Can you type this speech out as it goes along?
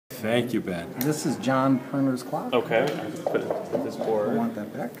Thank you, Ben. This is John Perner's clock. Okay, put this I board. want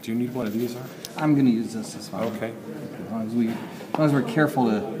that back. Do you need one of these, sir? I'm going to use this as well. Okay. As long as we're careful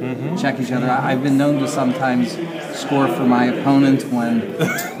to check each other. I've been known to sometimes score for my opponent when,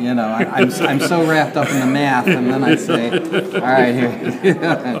 you know, I'm so wrapped up in the math, and then I say, all right,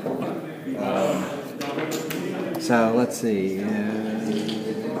 here. So let's see.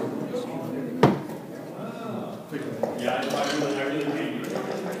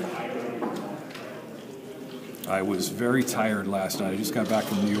 I was very tired last night. I just got back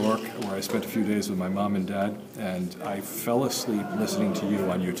from New York, where I spent a few days with my mom and dad, and I fell asleep listening to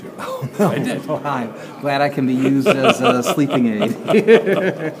you on YouTube. Oh, no. I did. Well, I'm glad I can be used as a sleeping aid.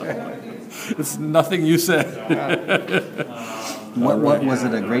 It's nothing you said. What was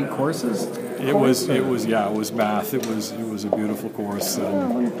it? A great courses? It was math. It was a beautiful course. Oh,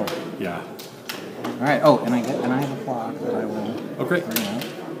 wonderful. Yeah. All right. Oh, and I have a clock that I will. Okay. Bring out.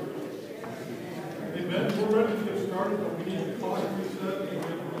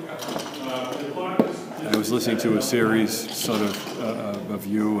 I was listening to a series sort of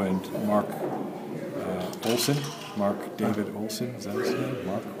you and Mark Olson. Mark David Olson, is that his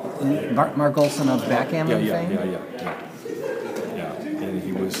name? Mark Olson of Backgammon fame? Yeah. And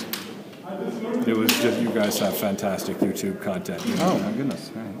it was just, you guys have fantastic YouTube content. You know? Oh, my goodness.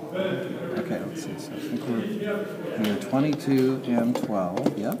 All right. Okay, let's see. So I think we're 22 and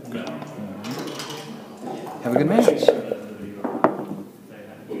 12. Yep. Good. Have a good match.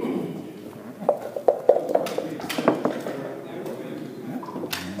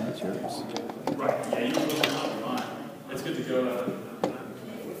 That's yours. Right, yeah, you can look on. It's good to go.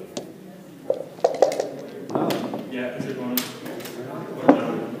 Yeah, is it going?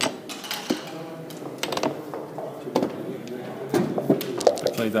 I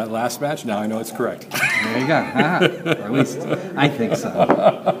played that last match, now I know it's correct. There you go. Or at least I think so.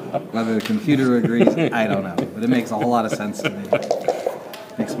 Whether the computer agrees, I don't know. But it makes a whole lot of sense to me.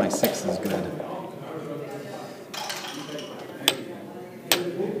 Makes my sixes good.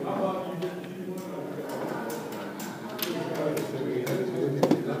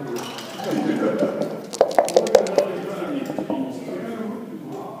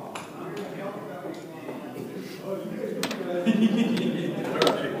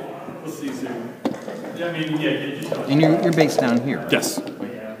 And you're based down here, right? Yes. I'm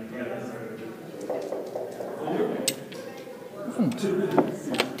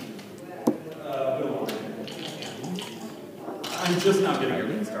just not getting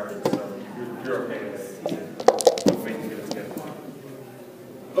everything started, so you're okay with waiting to get it together.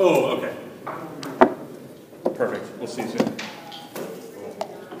 Oh, okay. Perfect. We'll see you soon.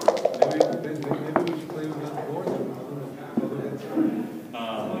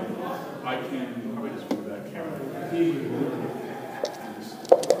 I can probably just move that camera.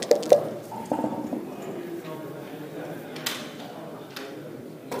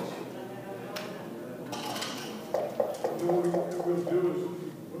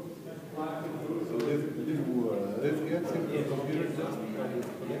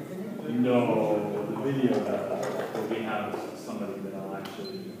 No, the video that we have somebody that'll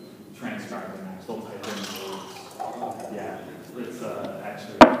actually transcribe the next. They'll type in the words. Yeah, it's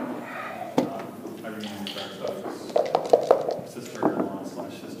actually Irene Garsto's sister-in-law /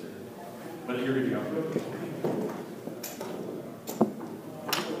 sister. But you're good to go.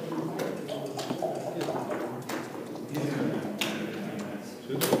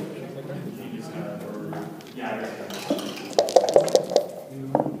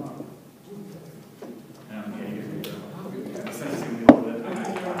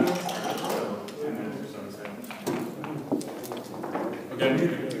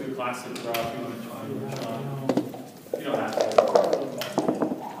 The classic rock, you don't have to.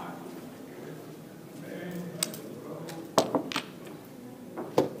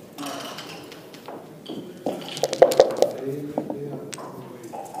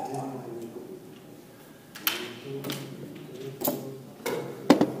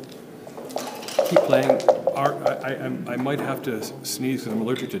 Keep playing. I might have to sneeze because I'm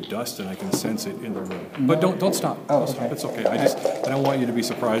allergic to dust and I can sense it in the room. But don't stop. Oh, okay. okay. It's okay. I don't want you to be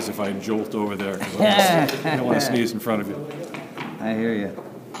surprised if I jolt over there because I don't want to sneeze in front of you. I hear you.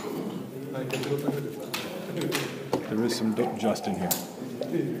 There is some dust in here.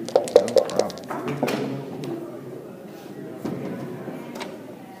 No problem.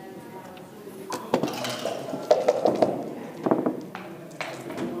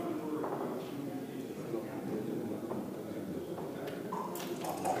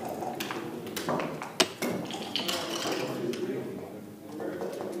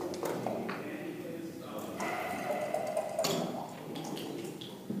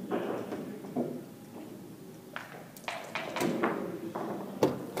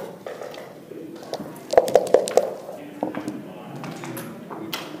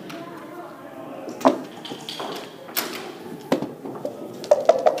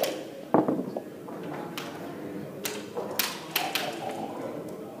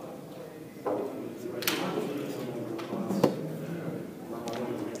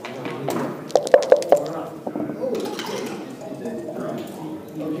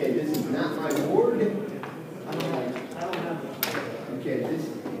 not my ward. Okay,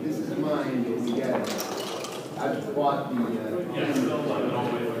 this is mine, but we got it. I've bought the,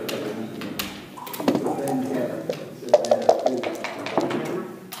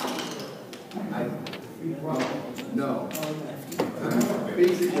 no. I'm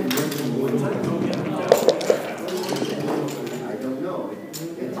basically renting one. I don't know.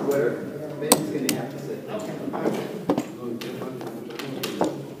 It's where Ben's going to have to sit.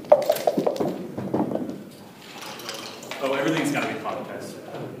 Oh, everything's got to be cloud tested.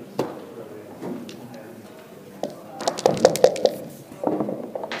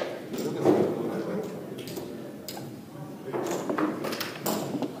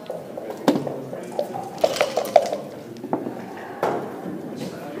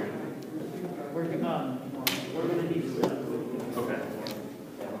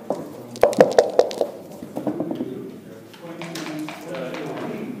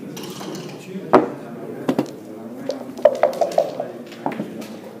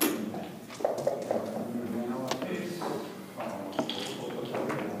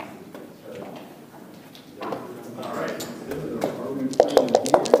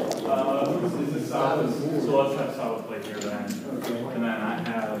 So let's have solid plate here then. And then I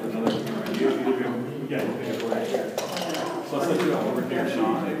have another yeah, right here. So let's set you up over here,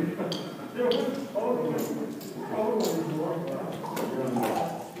 Sean. By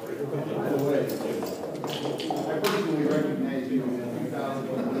the way, I personally recognize you in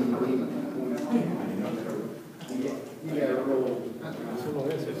 2028. You got a role.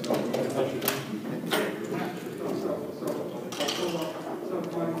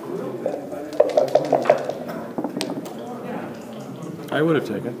 I would have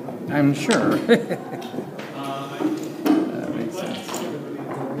taken. I'm sure. That makes sense.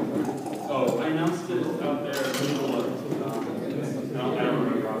 Oh, I announced it out there. I don't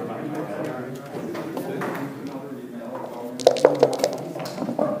remember off the top of my head.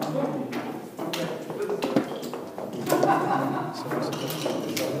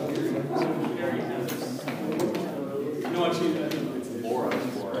 No, actually, it's Laura's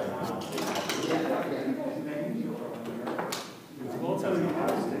for it. Well, it's out of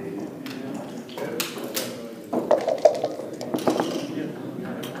Ohio State.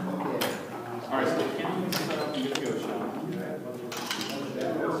 All right, so the camera's set up and good to go, Sean.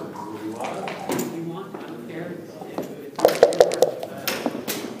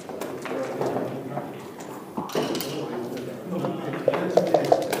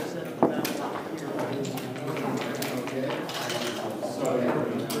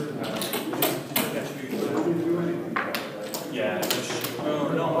 Yeah.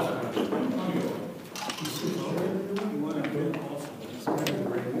 Oh, no.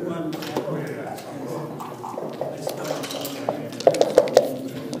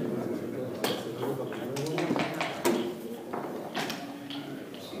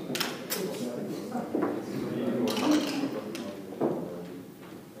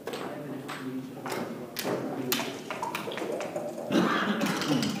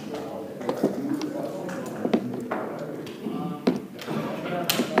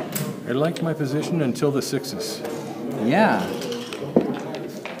 I liked my position until the sixes. Yeah.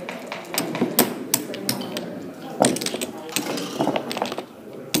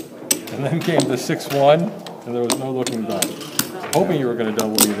 And then came the 6-1, and there was no looking back. Hoping you were going to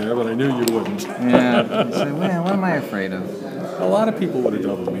double me there, but I knew you wouldn't. Yeah. So, well, what am I afraid of? A lot of people would have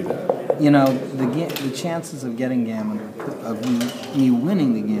doubled me there. You know, the chances of getting gammon, of me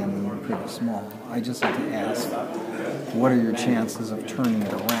winning the gammon were pretty small. I just had to ask, what are your chances of turning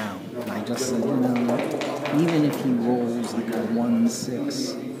it around? And I just said, you know, even if he rolls like a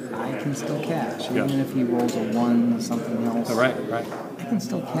 1-6, I can still cash. Even if he rolls a 1 something else, Right. I can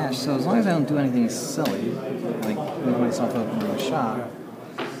still cash. So as long as I don't do anything silly, like leave myself open to a shot,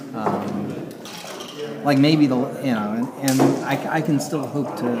 like maybe and I can still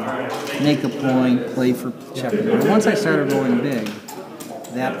hope to make a point, play for checkerboard. Once I started rolling big,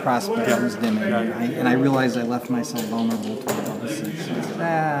 that prospect was dimming, and I realized I left myself vulnerable to a double 6. So I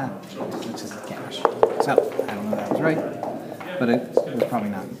said, let's just cash. So I don't know if that was right, but it was probably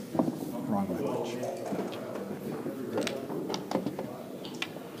not wrong by much.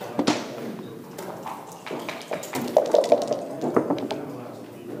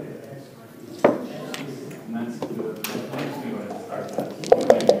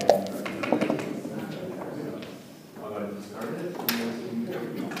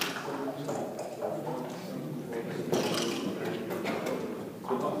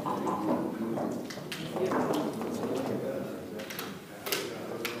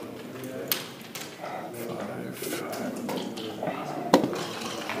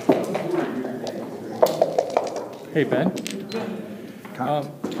 Hey, Ben.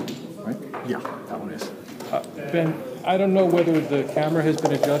 Right? Yeah, that one is. Ben, I don't know whether the camera has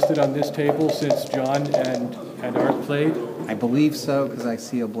been adjusted on this table since John and Art played. I believe so because I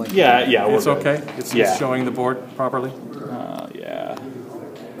see a blink. Yeah, we're It's good. okay? It's showing the board properly? Yeah.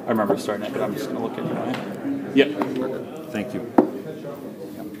 I remember starting it, but I'm just going to look anyway. Yep. Thank you.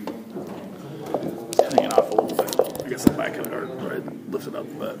 It's hanging off a little bit. I guess the back of it, or I lift it up,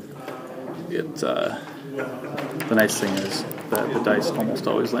 but the nice thing is that the dice almost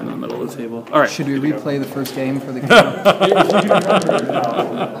always land in the middle of the table. All right. Should we replay the first game for the camera?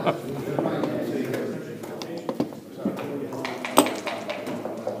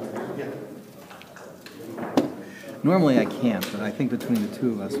 Normally I can't, but I think between the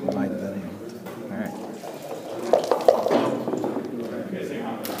two of us we might have been able to. All right.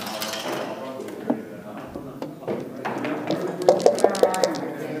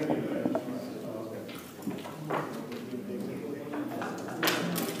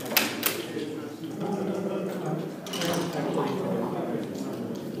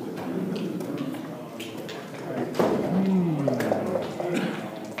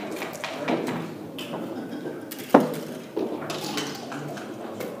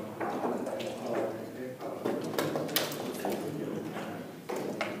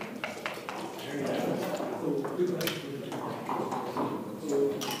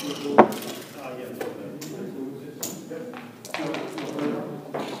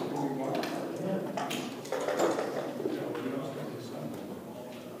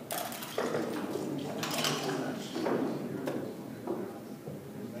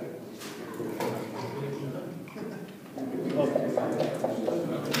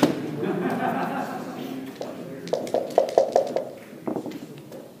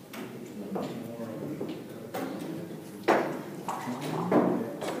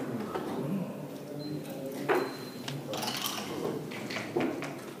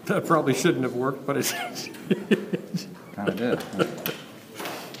 That probably shouldn't have worked, but it's... Kind of did.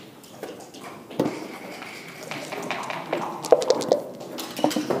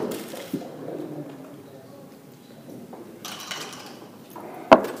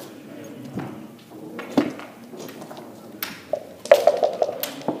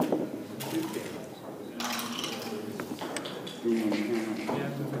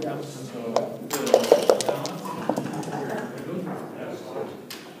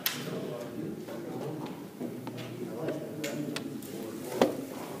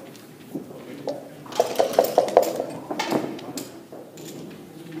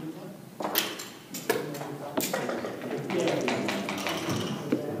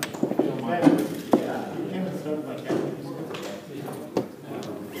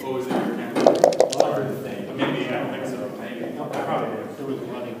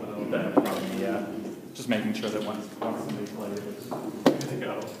 Just making sure that once somebody plays, it's good to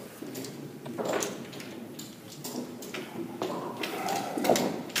go.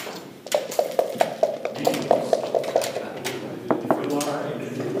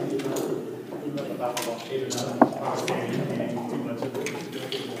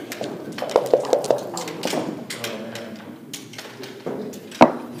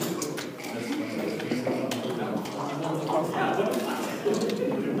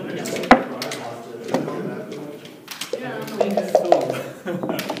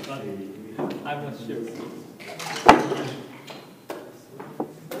 I'm not sure.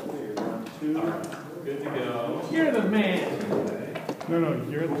 Good to go. You're the man. No,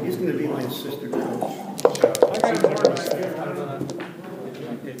 he's going to be my sister coach. I got a board back here. I don't know.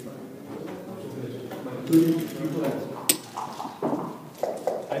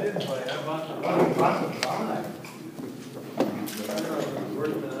 I didn't play. I bought the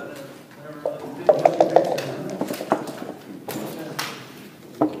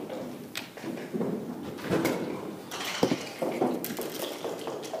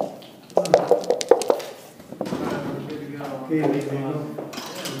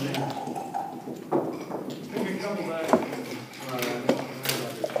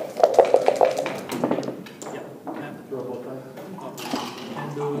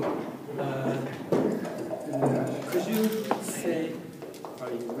could you say,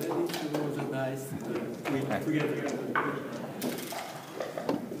 are you ready to roll the dice? Together.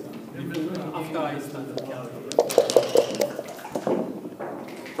 Even after I start the counting.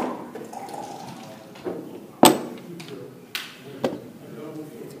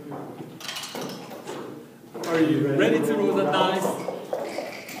 Are you ready to roll the dice?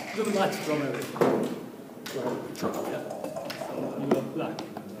 Good luck from everything. Yeah. So you are black.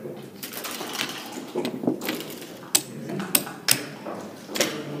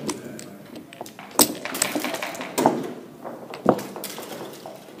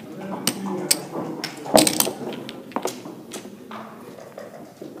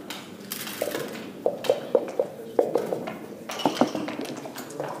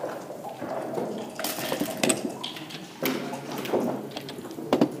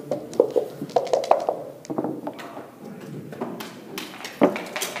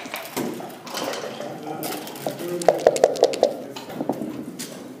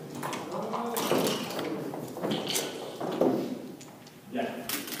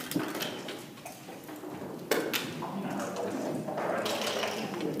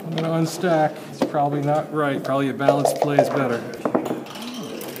 stack. It's probably not right. Probably a balanced play is better.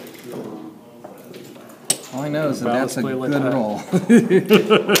 All I know is that Balanced that's a play like good that. roll.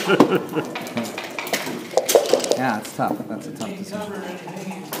 Yeah, it's tough. That's a tough decision.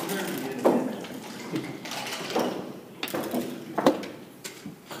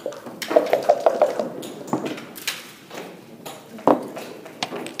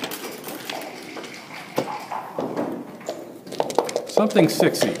 Something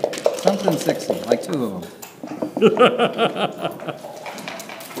 6-y. Something 60, like two of them.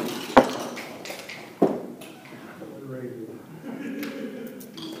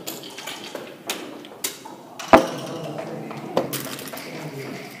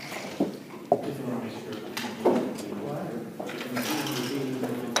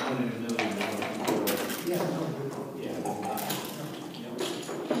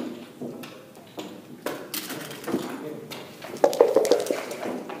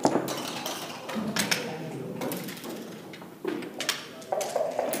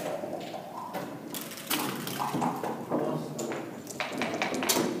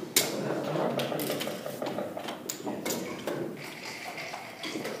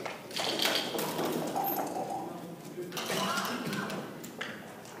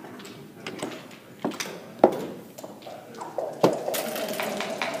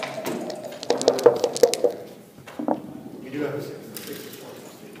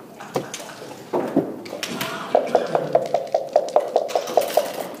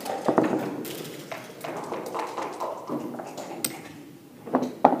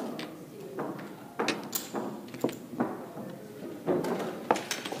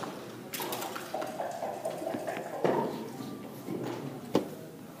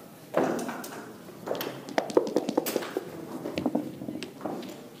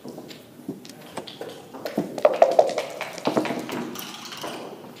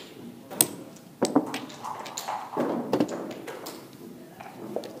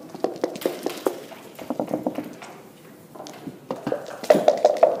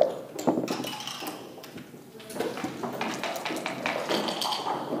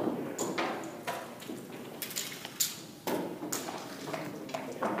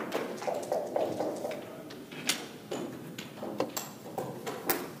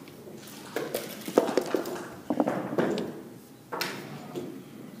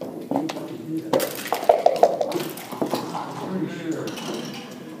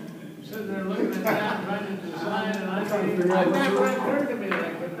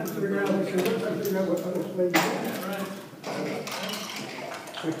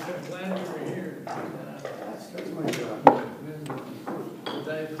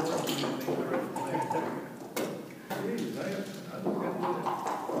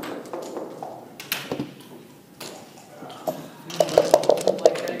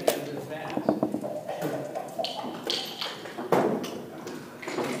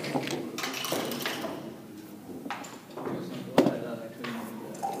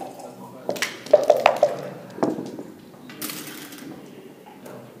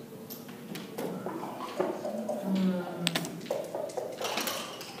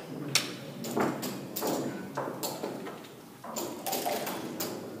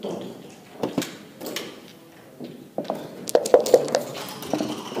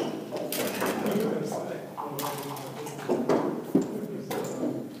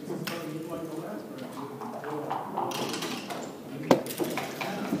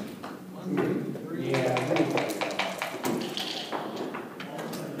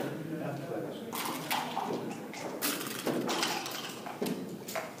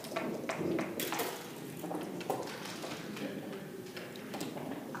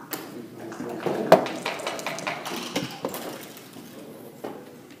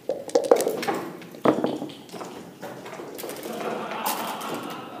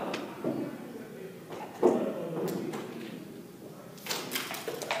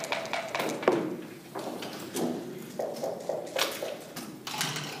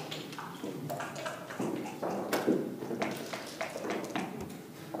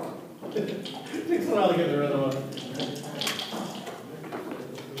 Takes a while to get the other one.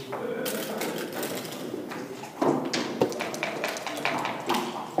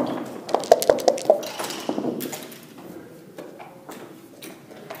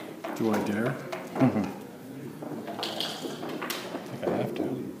 Do I dare? I think I have to.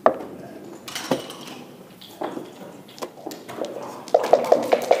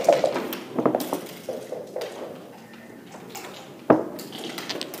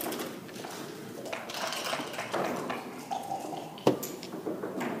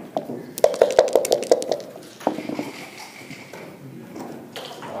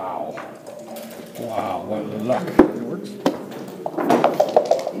 Wow.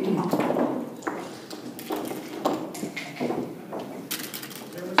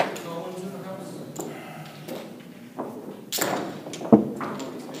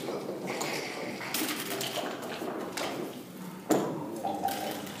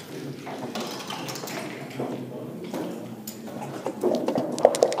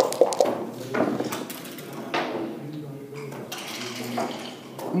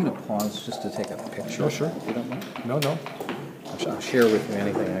 just to take a picture. Sure, sure. If you don't mind. No, no. I'll share with you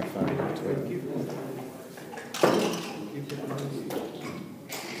anything I find on Twitter.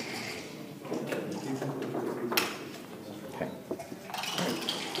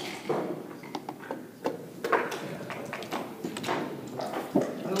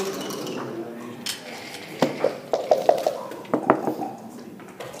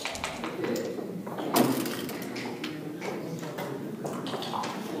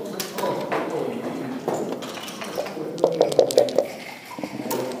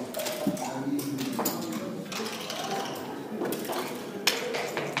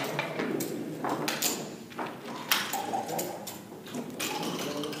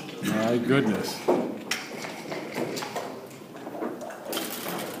 My goodness.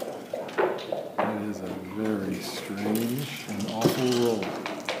 That is a very strange and awful roll.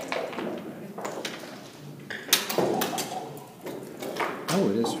 Oh,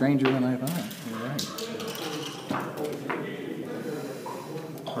 it is stranger than I thought. You're right.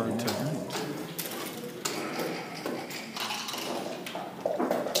 Hard to.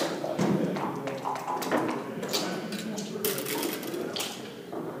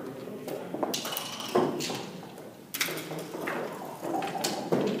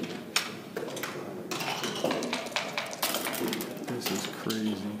 This is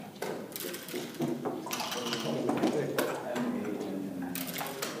crazy.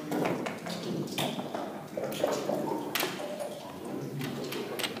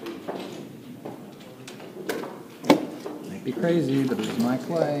 Might be crazy, but it was my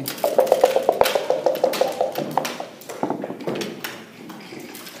clay.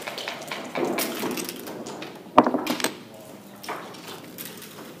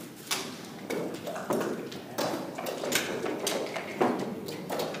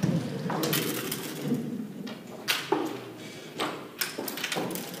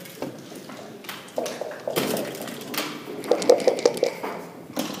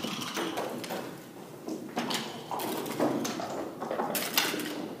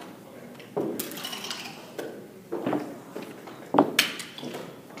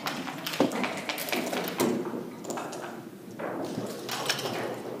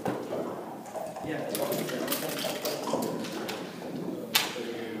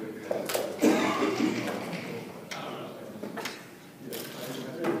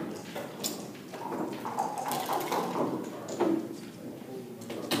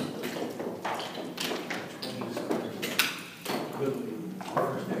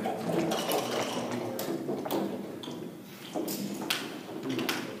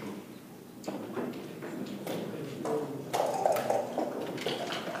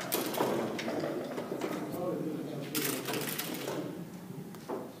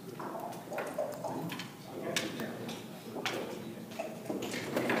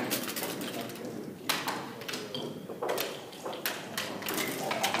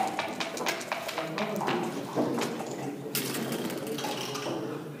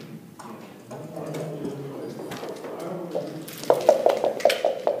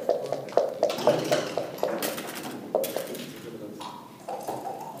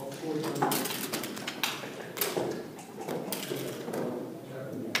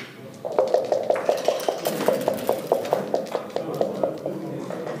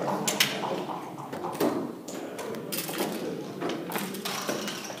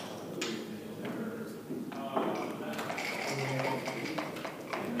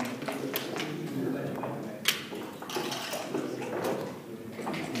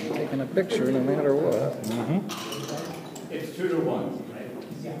 Taking a picture no matter what. It's 2-1, right?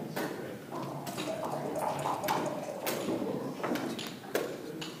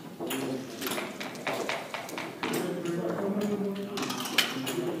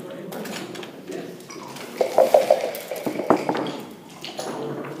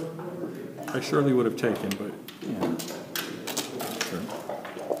 I surely would have taken, but Yeah. sure.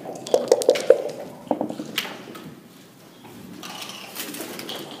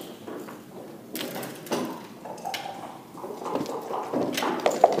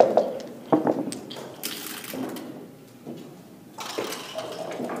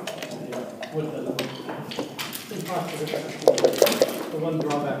 The one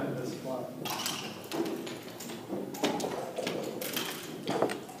drawback of this plot.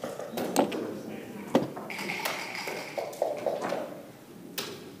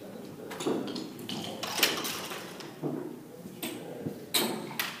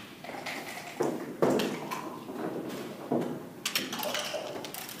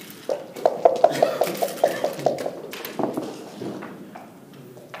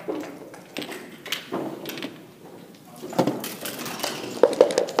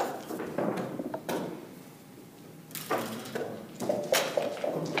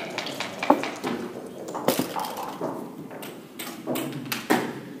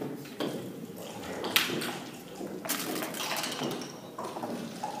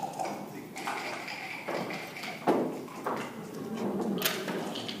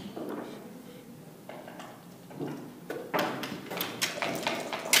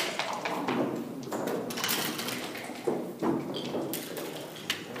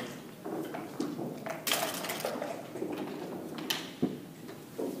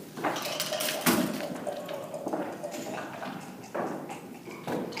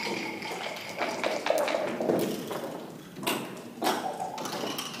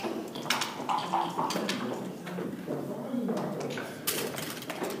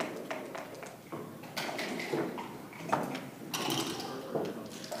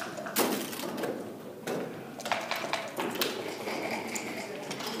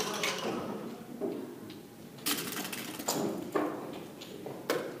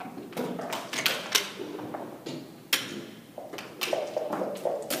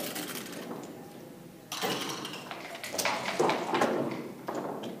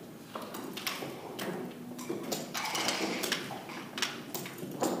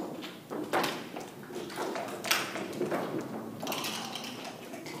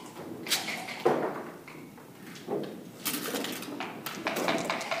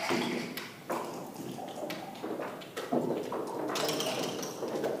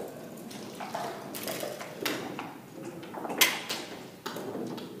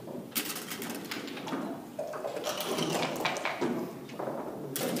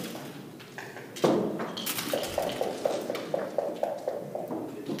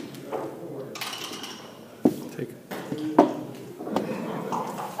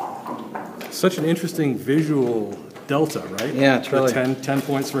 such an interesting visual delta, right? Yeah, it's really. The 10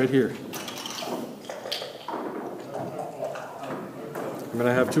 points right here. I'm going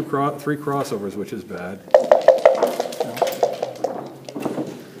to have three crossovers, which is bad.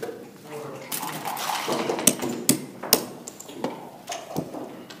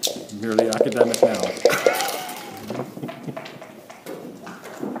 Merely academic now.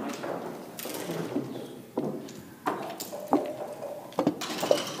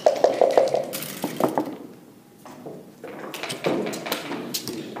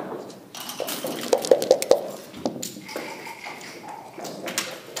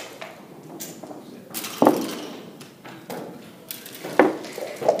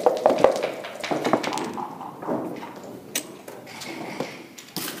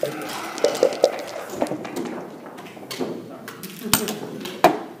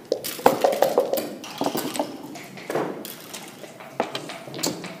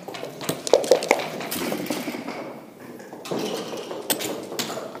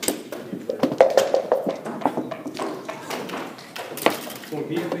 For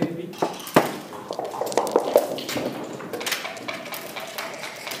BMAB.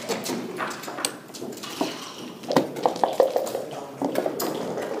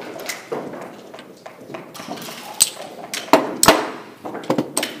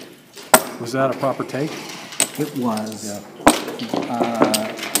 Was that a proper take? It was. Yeah.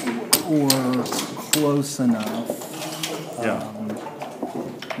 Or close enough Yeah.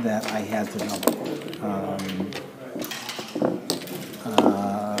 that I had to double.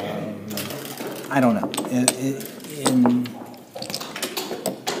 I don't know.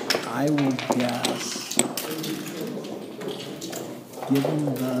 I will guess,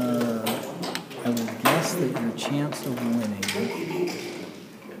 I will guess that your chance of winning,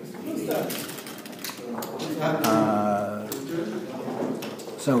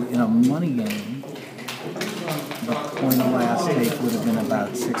 so in a money game, the point of last take would have been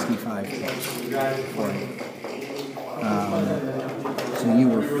about 65 pips for you. So you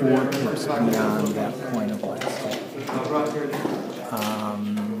were 4 pips beyond that point of last take.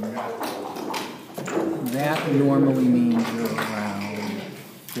 That normally means you're around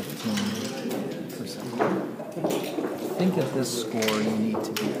 15%. I think at this score you need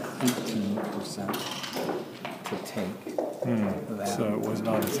to be 18% to take that. So it was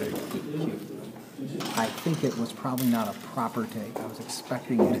not a take. I think it was probably not a proper take. I was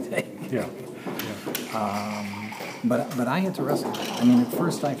expecting you to take. Yeah. But I had to wrestle. I mean, at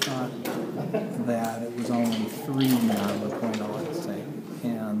first I thought that it was only 3 beyond the point of last take,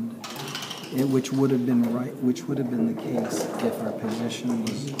 and which would have been right, which would have been the case if our position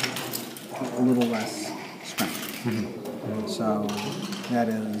was a little less strength. So that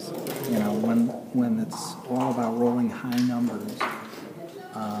is, when it's all about rolling high numbers,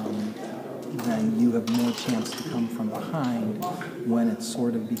 then you have more chance to come from behind when it's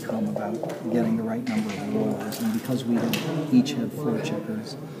sort of become about getting the right number of rolls. And because we each had 4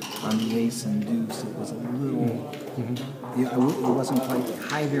 checkers on the ace and deuce, it was a little, it wasn't quite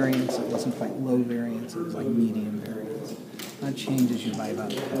high variance, it wasn't quite low variance, it was like medium variance. That changes you by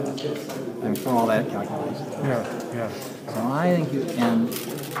about half. And for all that calculation. Yeah. So I think you,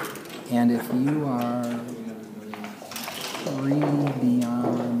 and if you are 3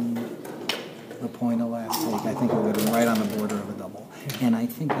 beyond the point of last take, I think we would have been right on the border of a double. And I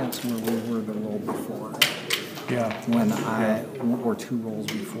think that's where we were the roll before. Yeah. Or 2 rolls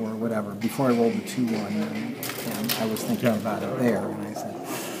before, whatever. Before I rolled the 2-1, and I was thinking about it there, and I said,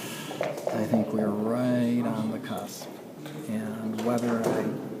 I think we're right on the cusp. And whether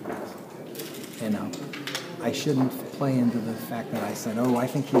I shouldn't play into the fact that I said, oh, I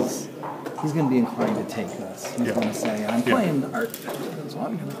think he's going to be inclined to take this. He's going to say, I'm playing art, so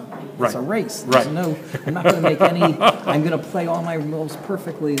I'm going to. It's a race. There's I'm not going to make any. I'm going to play all my rolls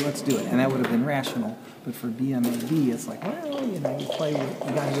perfectly. Let's do it. And that would have been rational. But for BMAB, it's like, well, you play.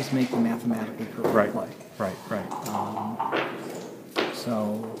 You got to just make the mathematically correct play. Right.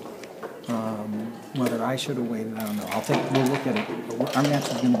 Whether I should have waited, I don't know. We'll look at it. Our match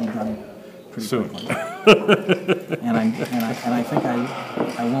is going to be done pretty soon. Quickly. and I think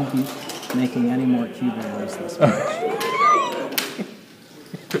I won't be making any more cube errors this match.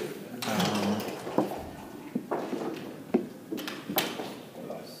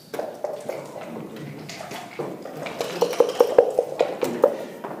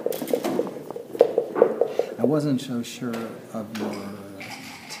 I wasn't so sure of your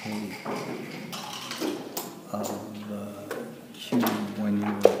take of the cube when you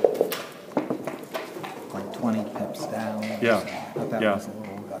were like 20 pips down. Yeah. I thought that was a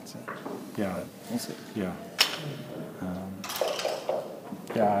little gutsy. Yeah. But we'll see. Yeah.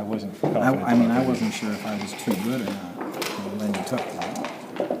 Yeah, I wasn't confident. I mean, I wasn't sure if I was too good or not. And then you took that.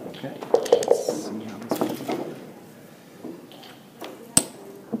 Okay. Let's see how this goes.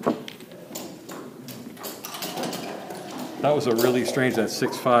 That was a really strange, that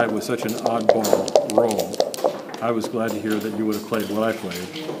 6-5 was such an oddball roll. I was glad to hear that you would have played what I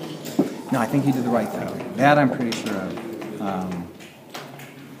played. No, I think you did the right thing. That I'm pretty sure of.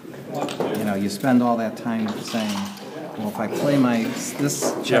 You know, you spend all that time saying, well, if I play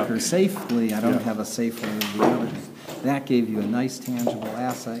this checker safely, I don't have a safer than the others. That gave you a nice tangible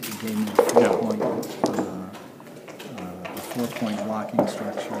asset. You gave me a 4-point blocking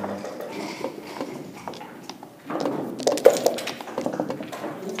structure.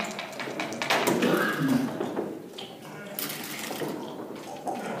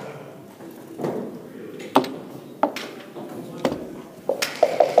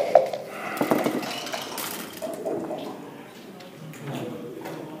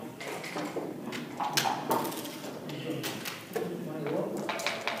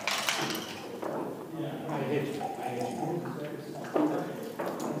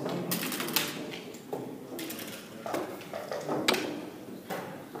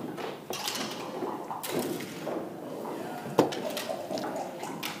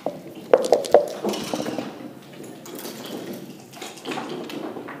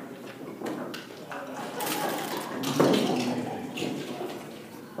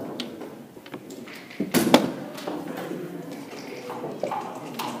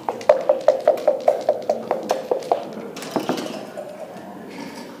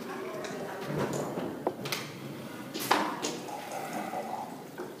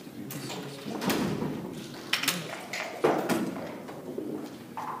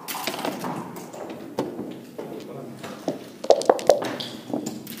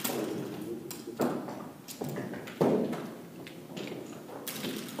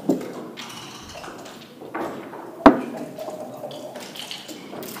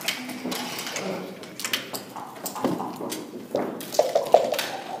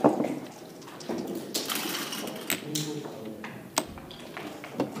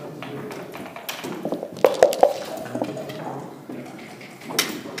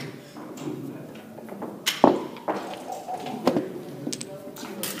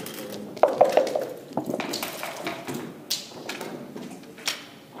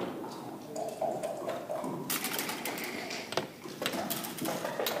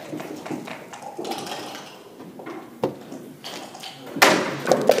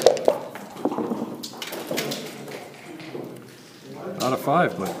 Out of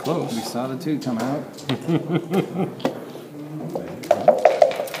 5, but close. We saw the 2 come out.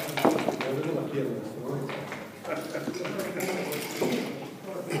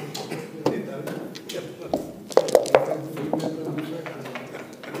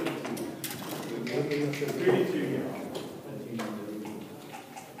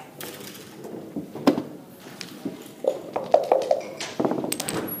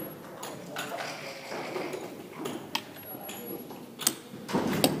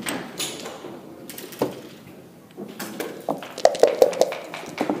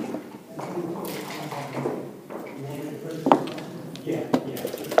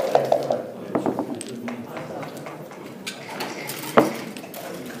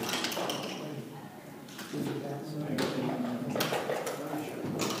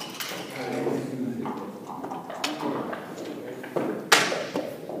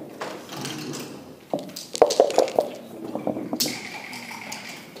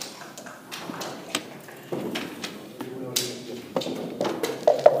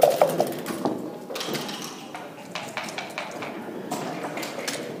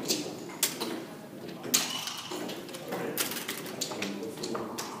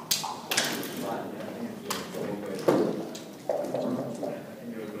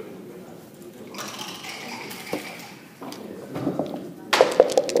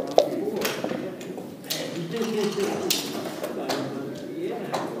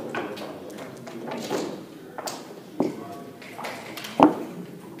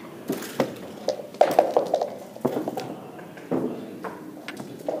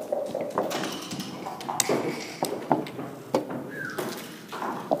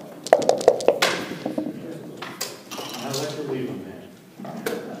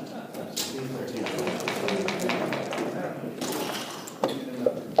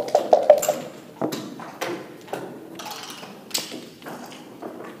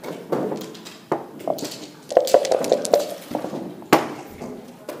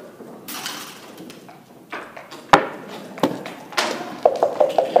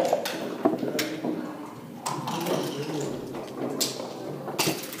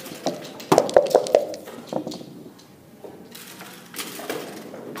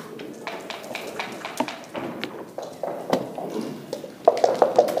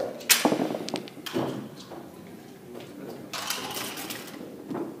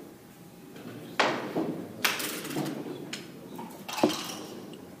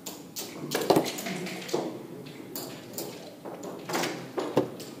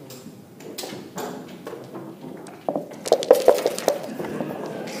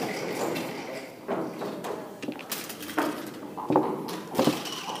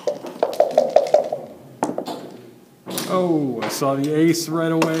 Oh, I saw the ace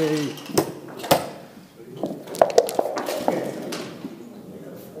right away.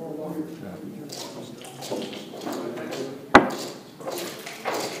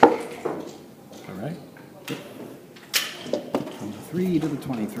 All right. From the 3 to the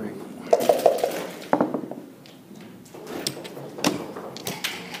 23.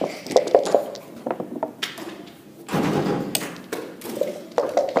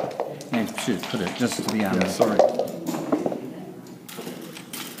 Hey, shoot, put it just to be on Yeah, there. sorry.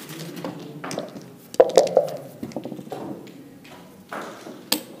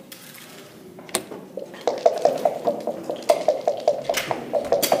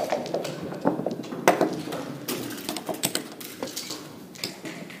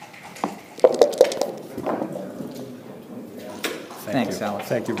 Thanks, Alec.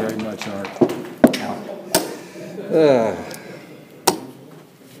 Thank you very much, Art.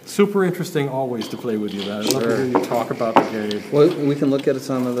 Super interesting always to play with you. I love to hear you talk about the game. Well, we can look at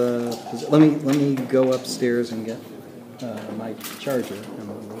some of the. Let me go upstairs and get my charger. And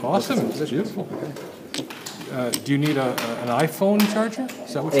we'll look at Awesome. some positions. Beautiful. Do you need an iPhone charger?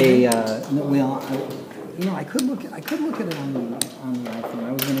 Is that what you A need? no, well, I could look at it on the iPhone.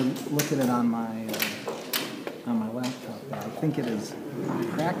 I was going to look at it on my laptop. But I think it is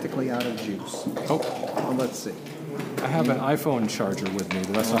practically out of juice. Oh, Well, let's see. I have an iPhone charger with me,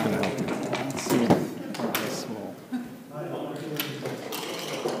 but that's not going to help you. Let's see if it's small.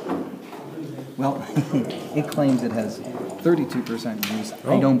 Well, it claims it has 32% juice.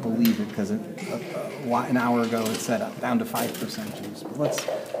 I don't believe it because an hour ago it said down to 5% juice. But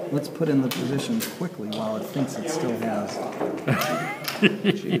let's put in the positions quickly while it thinks it still has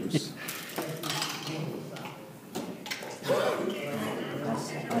juice.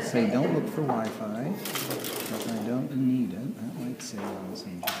 I'll say don't look for Wi-Fi. If I don't need it, that might save on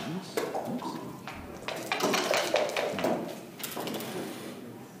some juice. Oops.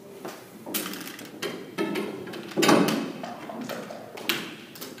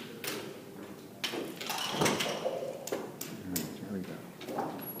 Here we go.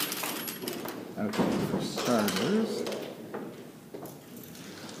 Okay, for starters,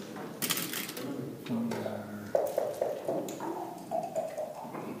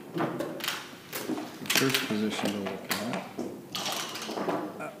 the first position to look at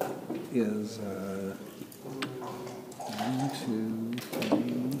is 1, 2, 3,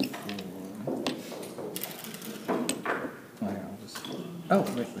 4. I'll just. Oh,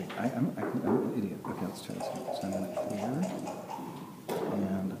 wait. I'm an idiot. Okay, let's try this one. So I'm going to clear. And I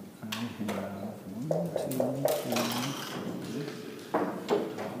have 1, 2, 3, 4,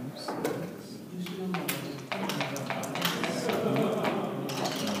 5, 6, 7, 8.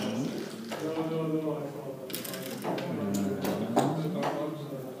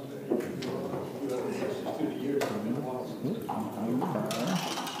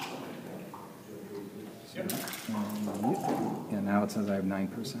 And now it says I have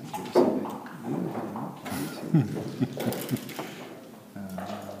 9% juice.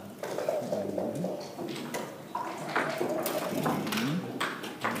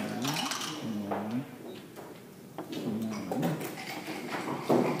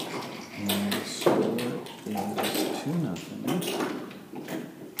 And the score is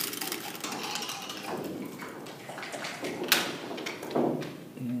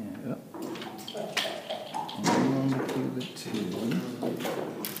 2-0.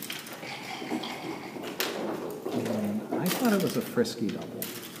 I thought it was a frisky double.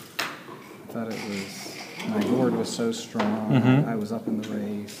 I thought it was, my board was so strong, I was up in the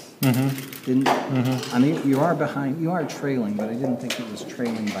race. Didn't, I mean, you are behind, you are trailing, but I didn't think it was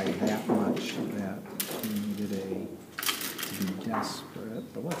trailing by that much that you needed to be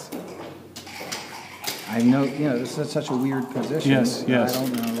desperate. But let's see. I know, this is such a weird position. Yes. I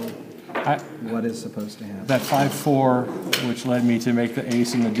don't know what is supposed to happen. That 5-4, which led me to make the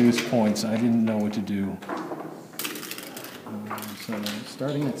ace and the deuce points, I didn't know what to do. So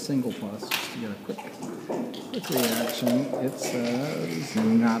starting at single plus, just to get a quick reaction, it says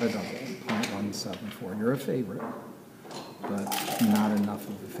not a double, 0.174. You're a favorite, but not enough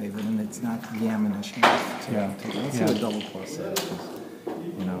of a favorite, and it's not gammonish enough to take. Let's see what double plus is.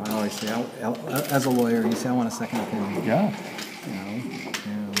 I always say, as a lawyer, you say, I want a second opinion. Yeah.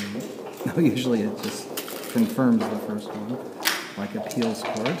 And usually it just confirms the first one, like appeals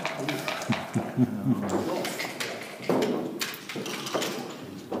court.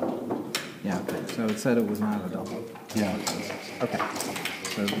 So it said it was not a double. Yeah. Okay.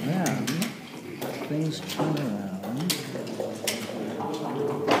 So then things turn around.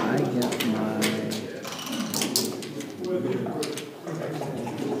 I get my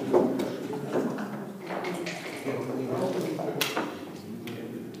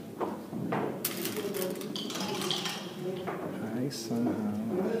race somehow.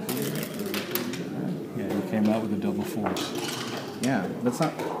 Yeah, you came out with a double force. Yeah, but it's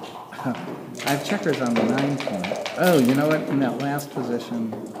not. I have checkers on the 9 point. Oh, you know what? In that last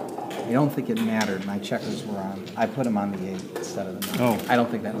position, I don't think it mattered. My checkers were on. I put them on the 8 instead of the 9. Oh. I don't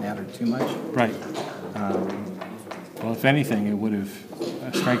think that mattered too much. Right. Well, if anything, it would have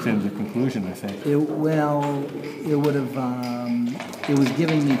strengthened the conclusion, I think. It would have. It was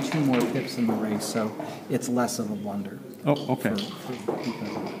giving me 2 more pips in the race, so it's less of a blunder. Oh, okay.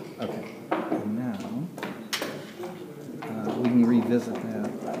 Okay. And now we can revisit that.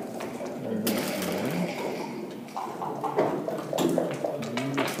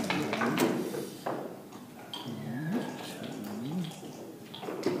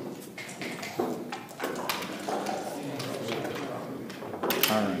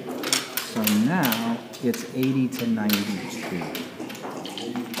 All right. So now it's 80 to 92.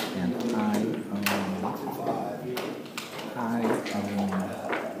 And I own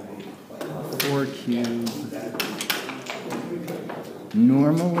 4 cubes.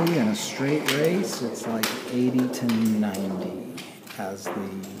 Normally in a straight race, it's like 80 to 90 as the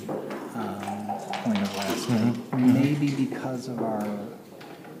point of last take. Maybe because of our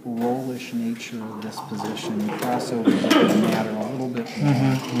rollish nature of this position, crossover will matter a little bit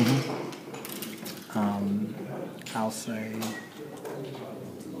more. I'll say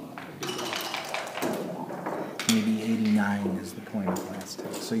maybe 89 is the point of last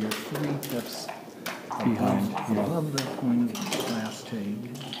take. So you're 3 pips above the point of last take.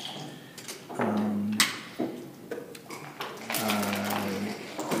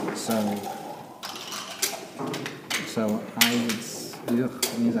 So I would.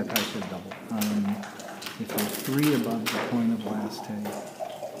 It means I probably should double. If you're 3 above the point of last take,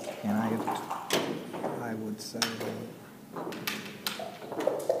 and I would say.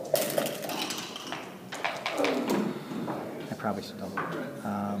 I probably should double.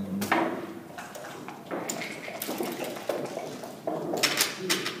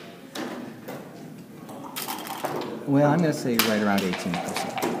 Well, I'm going to say right around 18%.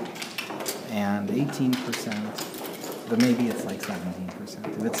 And 18%, but maybe it's like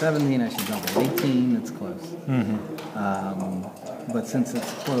 17%. If it's 17, I should double. 18, it's close. But since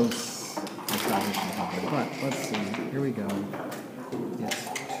it's close, I probably should double. But let's see. Here we go. It's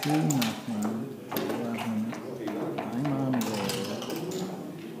 2-0. 11. I'm on roll.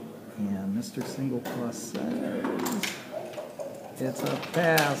 And Mr. Single Plus says it's a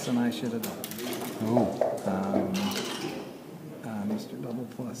pass, and I should have doubled. Oh. Mr. Double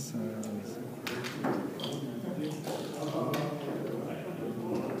Plus says.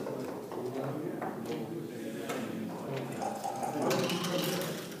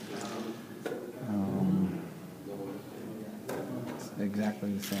 It's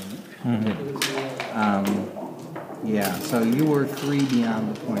exactly the same. Yeah, so you were 3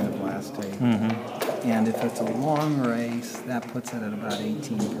 beyond the point of last take. And if it's a long race, that puts it at about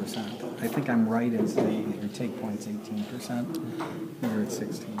 18%. I think I'm right in saying that your take point's 18%. You're at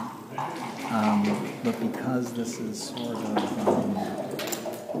 16. But because this is sort of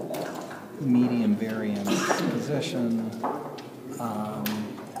medium variance position,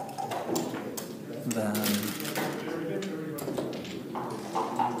 then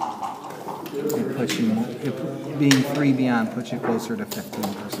it puts you, being 3 beyond puts you closer to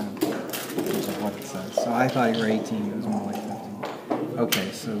 15%, which is what it says. So I thought you were 18, it was more like 15.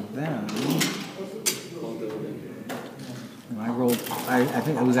 Okay, so then I rolled, I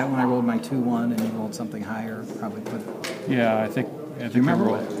think it was that when I rolled my 2-1 and you rolled something higher, probably put. Yeah, I think Do you remember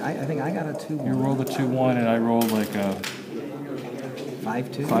what? I think I got a 2-1. You rolled a 2-1 and I rolled like a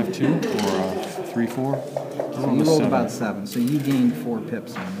 5-2? 5-2 or a 3-4. So you rolled about 7, so you gained 4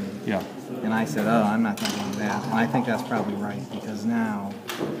 pips on me. Yeah. And I said, oh, I'm not going to do that. And I think that's probably right, because now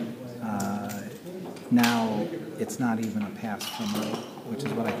it's not even a pass for me, which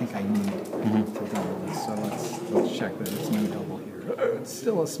is what I think I need to double this. So let's check that it's no double here. It's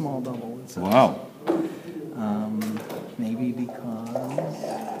still a small double. It says. Wow. Maybe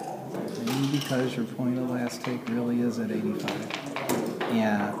because your point of last take really is at 85.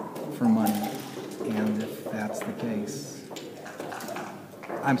 Yeah, for money. And if that's the case,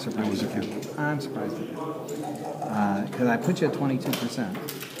 I'm surprised again. I'm surprised again. Because I put you at 22%.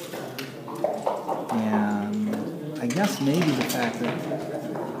 And I guess maybe the fact that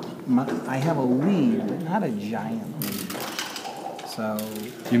I have a lead, but not a giant lead. So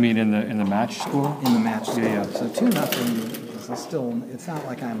You mean in the match score? in the match score. Yeah. So 2-0 is still, it's not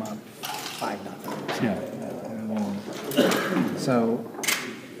like I'm up 5-0. Yeah. So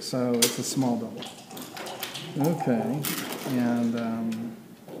it's a small double. Okay. And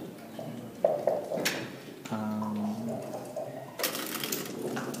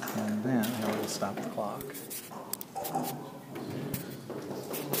stop the clock.